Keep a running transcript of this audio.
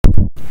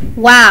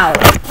Wow.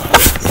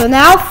 So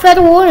now Fred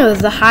Warner is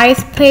the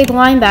highest paid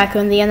linebacker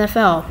in the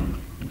NFL.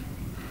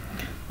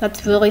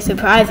 That's really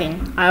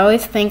surprising. I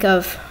always think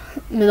of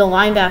middle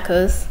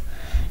linebackers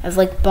as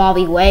like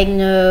Bobby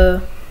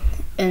Wagner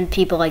and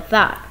people like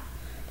that.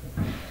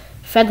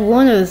 Fred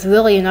Warner is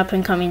really an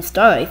up-and-coming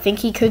star. I think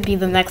he could be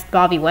the next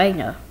Bobby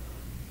Wagner.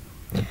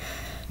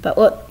 But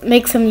what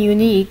makes him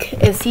unique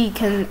is he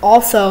can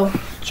also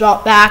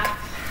drop back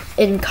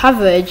in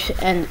coverage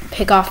and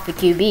pick off the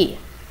QB.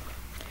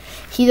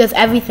 He does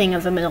everything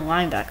as a middle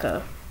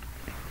linebacker.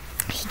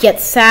 He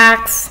gets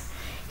sacks,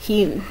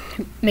 he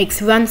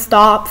makes run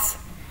stops,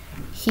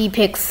 he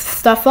picks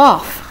stuff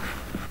off.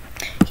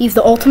 He's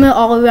the ultimate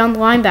all-around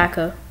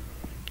linebacker.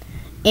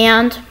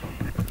 And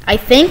I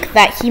think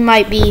that he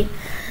might be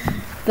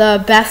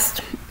the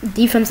best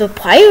defensive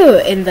player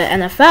in the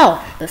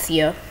NFL this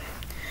year.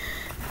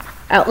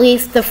 At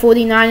least the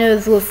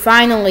 49ers were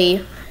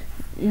finally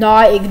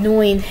not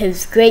ignoring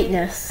his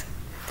greatness.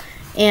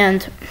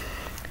 And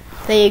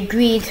they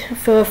agreed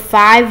for a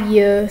 5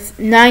 years,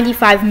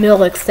 $95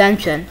 million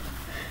extension.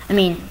 I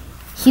mean,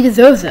 he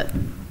deserves it.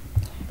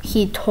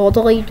 He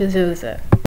totally deserves it.